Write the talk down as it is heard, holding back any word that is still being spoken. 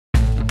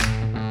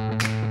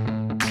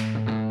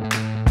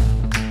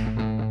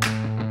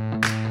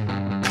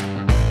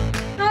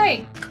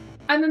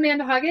I'm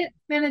Amanda Hoggett,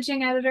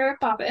 Managing Editor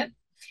at Bobbit.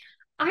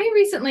 I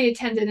recently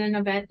attended an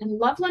event in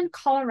Loveland,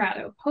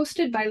 Colorado,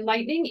 hosted by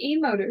Lightning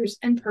eMotors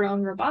and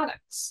Perrone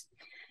Robotics.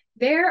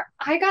 There,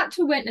 I got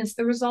to witness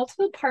the result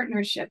of a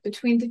partnership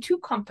between the two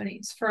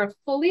companies for a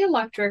fully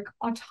electric,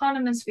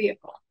 autonomous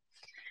vehicle.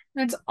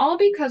 And it's all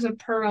because of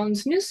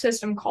Perrone's new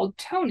system called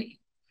Tony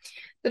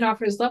that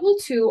offers level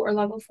 2 or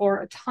level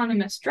 4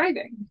 autonomous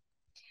driving.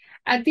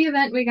 At the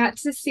event, we got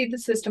to see the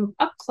system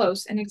up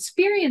close and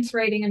experience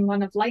riding in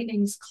one of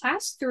Lightning's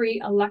Class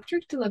 3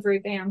 electric delivery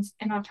vans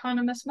in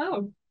autonomous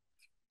mode.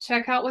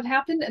 Check out what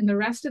happened in the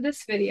rest of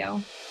this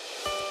video.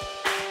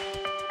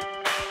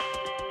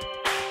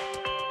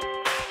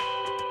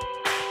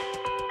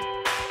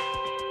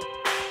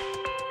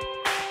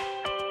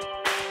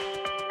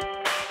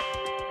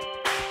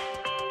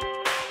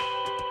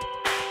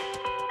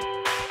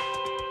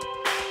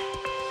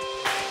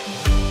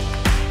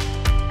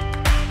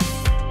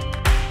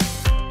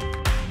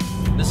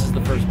 This is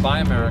the first Buy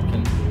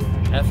American,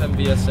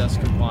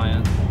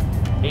 FMVSS-compliant,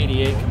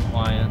 ADA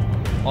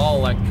compliant,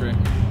 all-electric,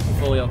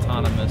 fully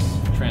autonomous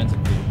transit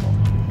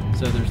vehicle.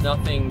 So there's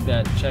nothing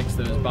that checks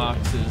those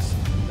boxes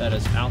that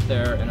is out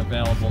there and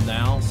available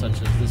now, such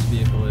as this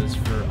vehicle is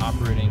for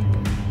operating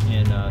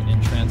in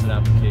transit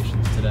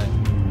applications today.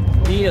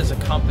 We as a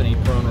company,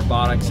 Perrone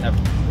Robotics,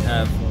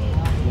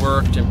 have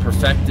worked and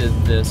perfected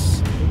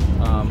this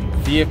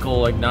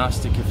vehicle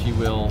agnostic, if you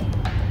will,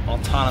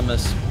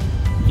 autonomous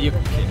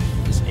vehicle kit,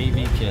 this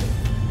AV kit,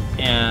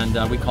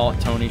 and we call it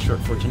Tony, short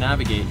for To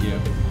Navigate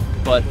You.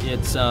 But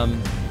it's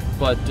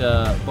but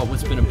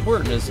what's been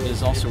important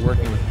is also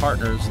working with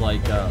partners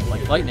like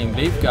Lightning.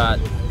 They've got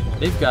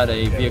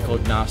a vehicle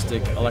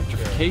agnostic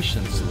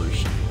electrification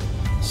solution.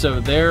 So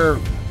their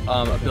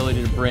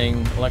ability to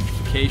bring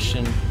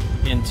electrification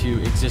into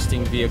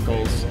existing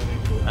vehicles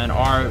and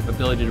our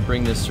ability to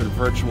bring this sort of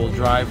virtual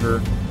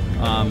driver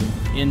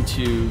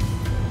into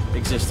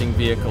existing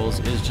vehicles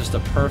is just a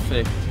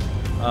perfect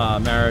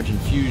marriage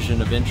and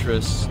fusion of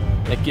interests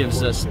that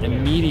gives us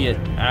immediate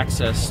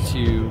access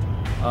to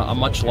a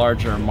much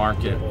larger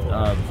market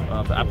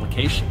of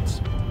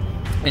applications,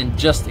 and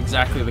just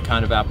exactly the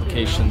kind of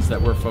applications that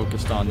we're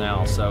focused on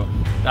now. So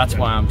that's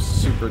why I'm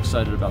super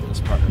excited about this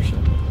partnership.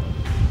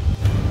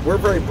 We're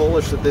very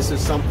bullish that this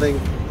is something,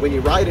 when you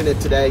ride in it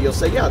today, you'll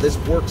say, yeah, this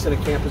works in a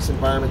campus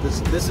environment.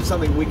 This is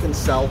something we can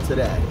sell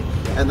today.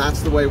 And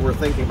that's the way we're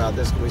thinking about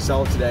this. Can we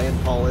sell it today?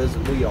 And Paul is,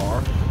 and we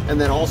are. And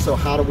then also,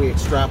 how do we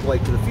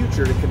extrapolate to the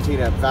future to continue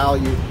to have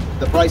value?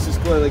 The price is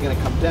clearly going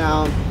to come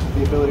down,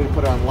 the ability to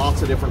put it on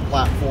lots of different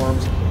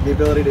platforms, the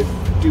ability to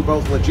do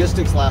both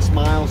logistics, last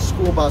mile,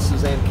 school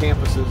buses, and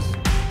campuses.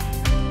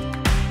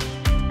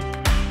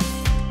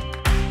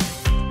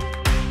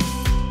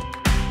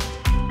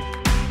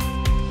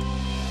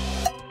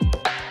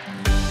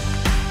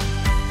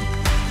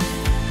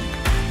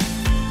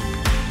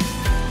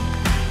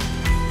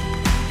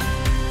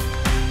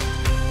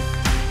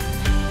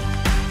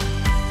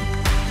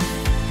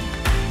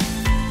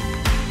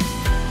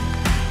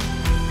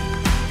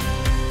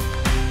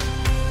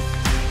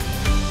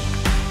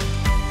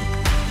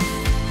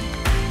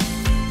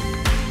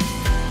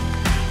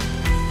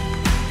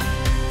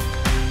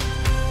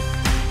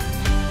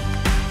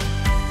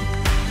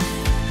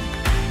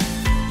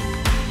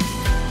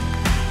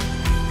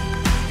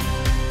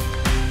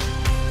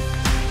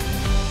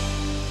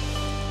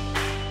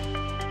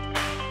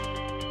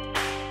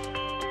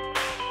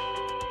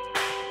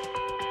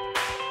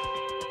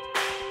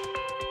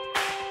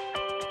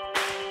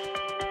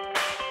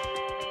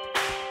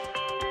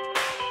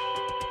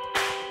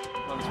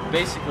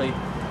 Basically,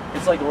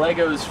 it's like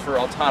Legos for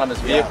autonomous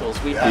vehicles.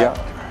 We have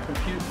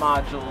compute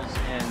modules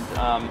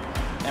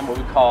and what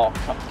we call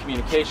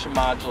communication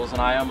modules and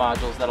I/O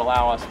modules that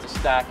allow us to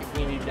stack. If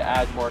we need to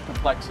add more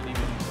complexity, we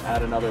can just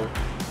add another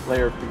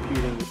layer of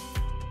computing.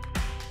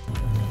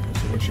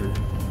 So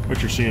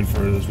what you're seeing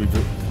for is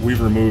we've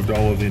removed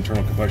all of the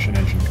internal combustion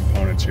engine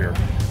components here.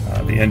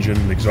 The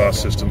engine, the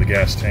exhaust system, the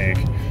gas tank,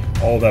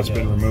 all of that's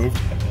been removed.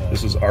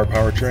 This is our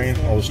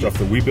powertrain. All the stuff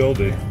that we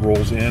build, it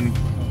rolls in,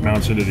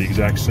 mounts into the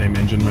exact same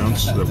engine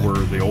mounts that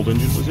the old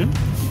engine was in.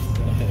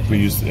 We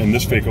use, in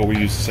this vehicle, we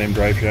use the same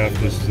drive shaft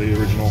as the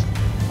original,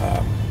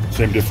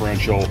 same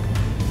differential.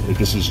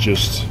 This is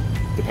just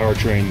the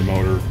powertrain, the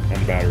motor, and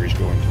the batteries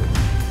going through.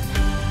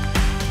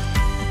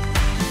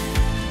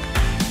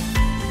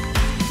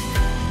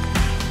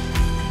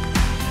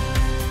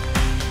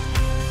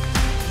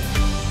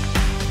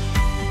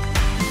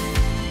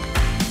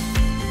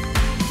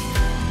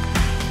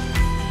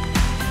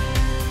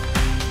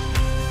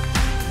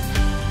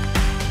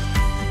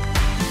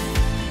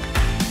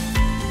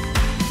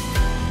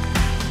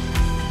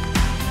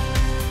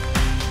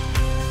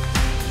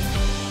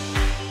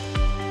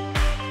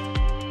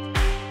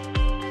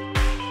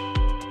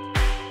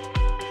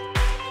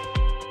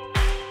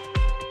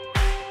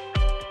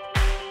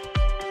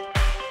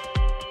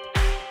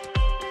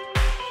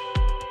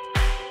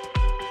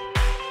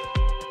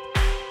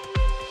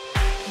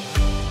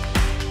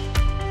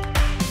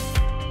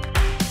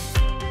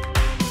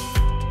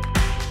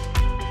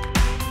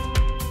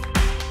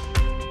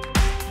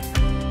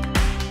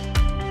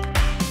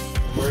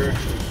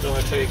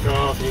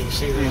 off here. You can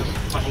see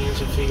that my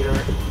hands and feet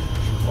aren't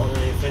on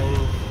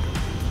anything.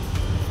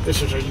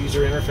 This is our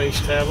user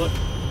interface tablet.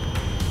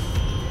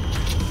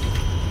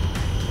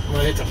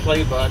 When I hit the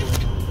play button,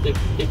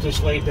 it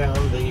just laid down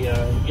the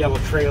yellow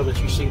trail that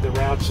you see the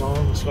routes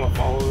on. It's going to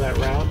follow that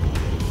route.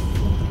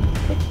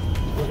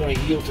 We're going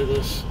to yield to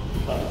this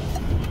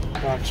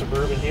black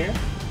Suburban here.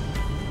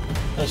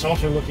 And it's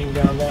also looking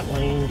down that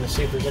lane to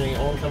see if there's any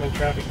oncoming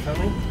traffic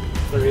coming.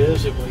 If there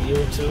is, it will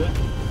yield to it.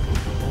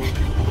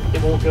 And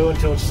it won't go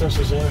until it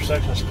senses the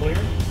intersection is clear.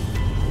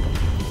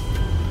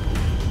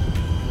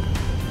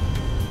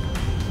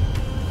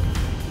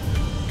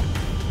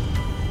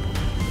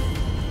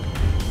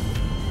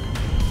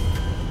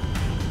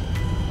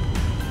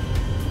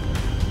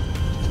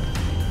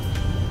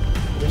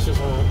 This is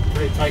a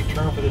pretty tight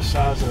turn for this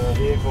size of a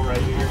vehicle right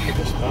here for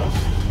this bus.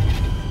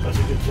 Does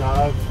a good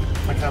job.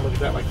 I kind of look at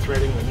that like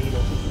threading the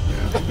needle.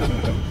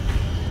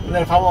 And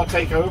then if I want to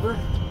take over,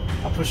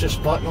 I'll push this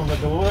button on the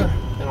door,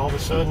 and all of a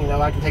sudden, you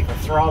know, I can take the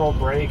throttle,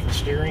 brake, and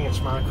steering. It's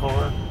my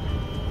car,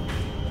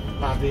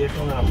 my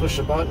vehicle, and then I push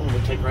the button, and we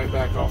take right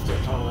back off to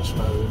autonomous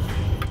mode.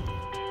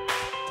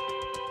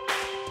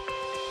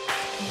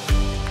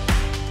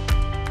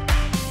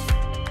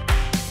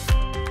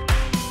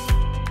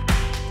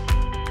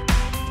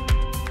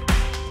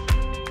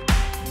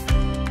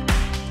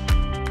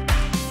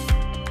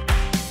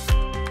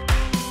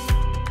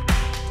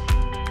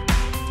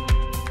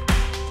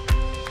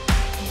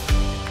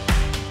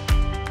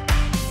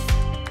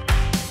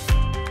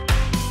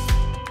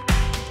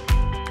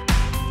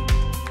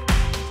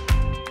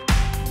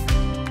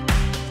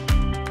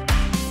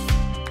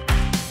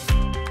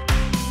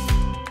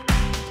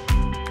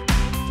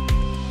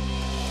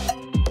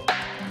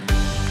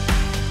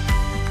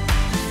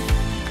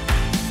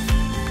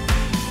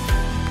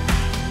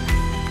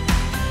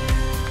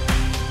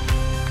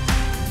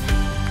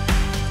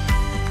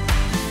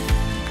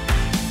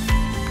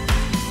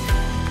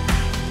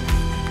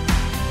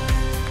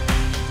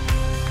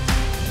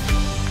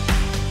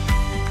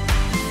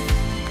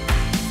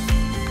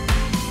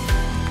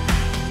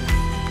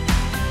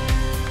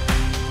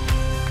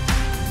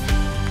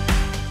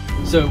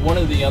 So one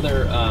of the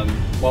other,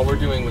 while we're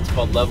doing what's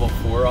called level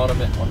 4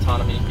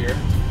 autonomy here,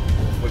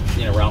 which,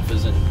 you know, Ralph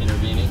isn't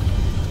intervening.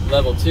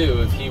 Level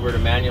 2, if he were to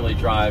manually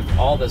drive,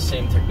 all the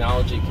same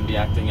technology can be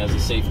acting as a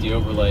safety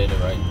overlay to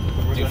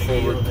do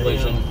forward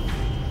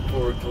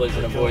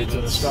collision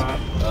avoidance.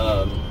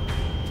 The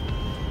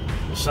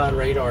side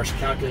radar is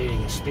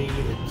calculating the speed.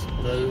 It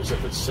knows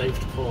if it's safe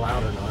to pull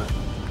out or not.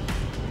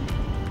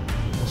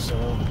 And so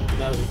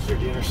now that we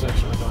cleared the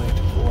intersection, we're going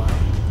to pull out.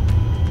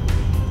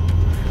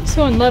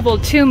 So in level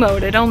 2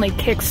 mode, it only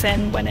kicks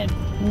in when it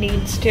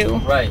needs to.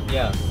 Right,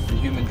 yeah. The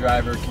human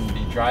driver can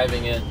be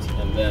driving it,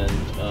 and then...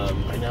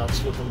 right now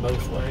it's looking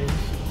both ways.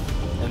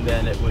 And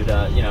then it would,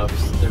 you know,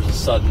 if there's a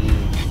sudden,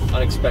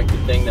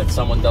 unexpected thing that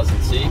someone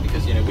doesn't see,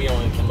 because, you know, we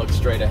only can look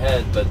straight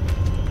ahead, but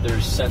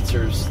there's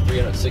sensors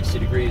 360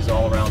 degrees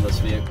all around this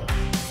vehicle.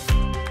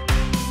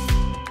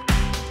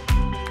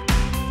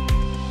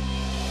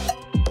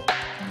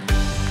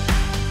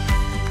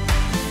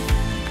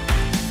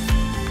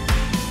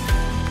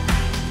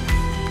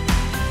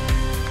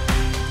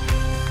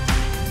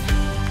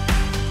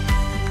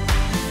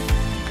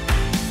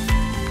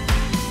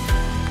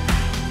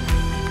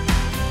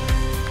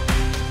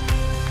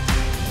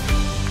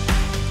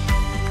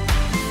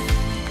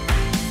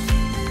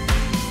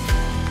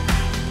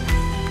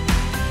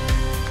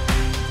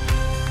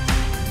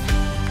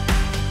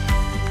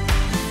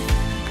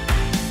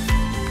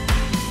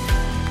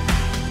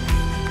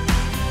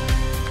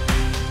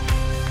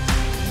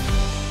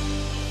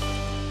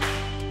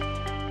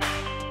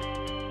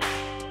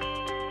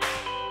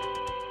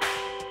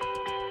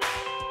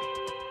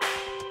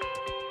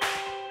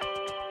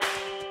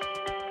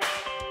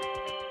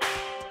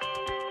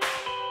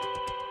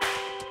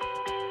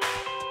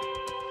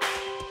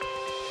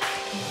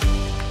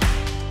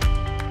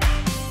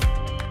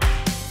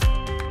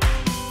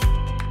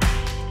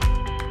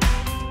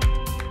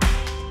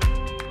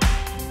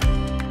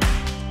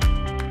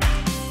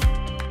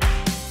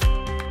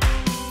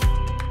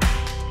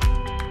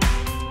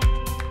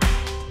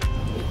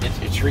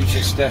 It's reached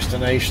its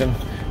destination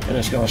and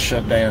it's going to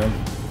shut down.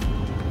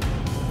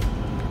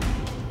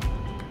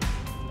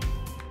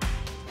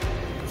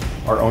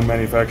 Our own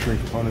manufacturing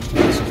components to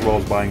this, as well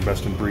as buying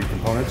best-in-breed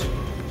components.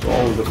 So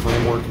all of the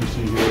framework you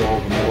see here, all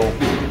of the metal,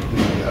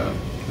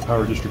 the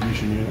power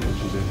distribution unit,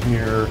 which is in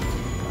here,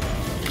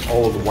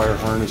 all of the wire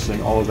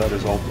harnessing, all of that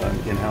is all done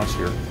in-house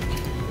here.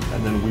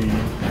 And then we do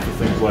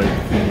things like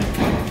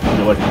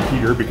the electric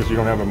heater, because you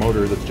don't have a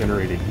motor that's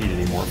generating heat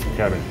anymore from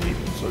cabin heat.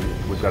 So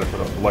we've got to put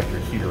an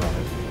electric heater on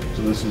it.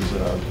 So this is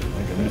like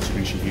a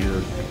Mitsubishi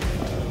heater.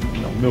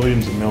 You know,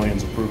 millions and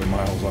millions of proven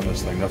miles on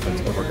this thing.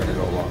 Nothing's ever going to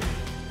go wrong.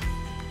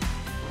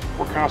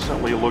 We're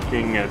constantly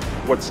looking at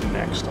what's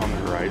next on the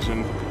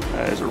horizon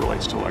as it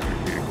relates to electric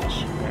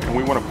vehicles. And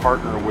we want to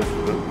partner with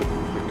the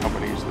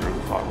companies that are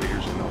the thought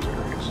leaders in those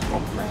areas. things.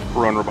 Well,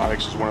 Perrone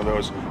Robotics is one of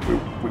those. We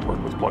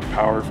work with Plug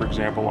Power, for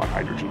example, on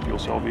hydrogen fuel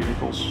cell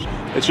vehicles.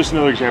 It's just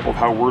another example of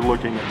how we're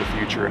looking at the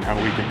future and how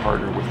we can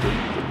partner with the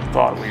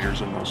thought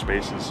leaders in those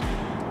spaces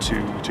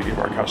to give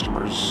our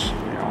customers,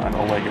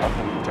 a leg up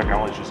in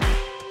technologies.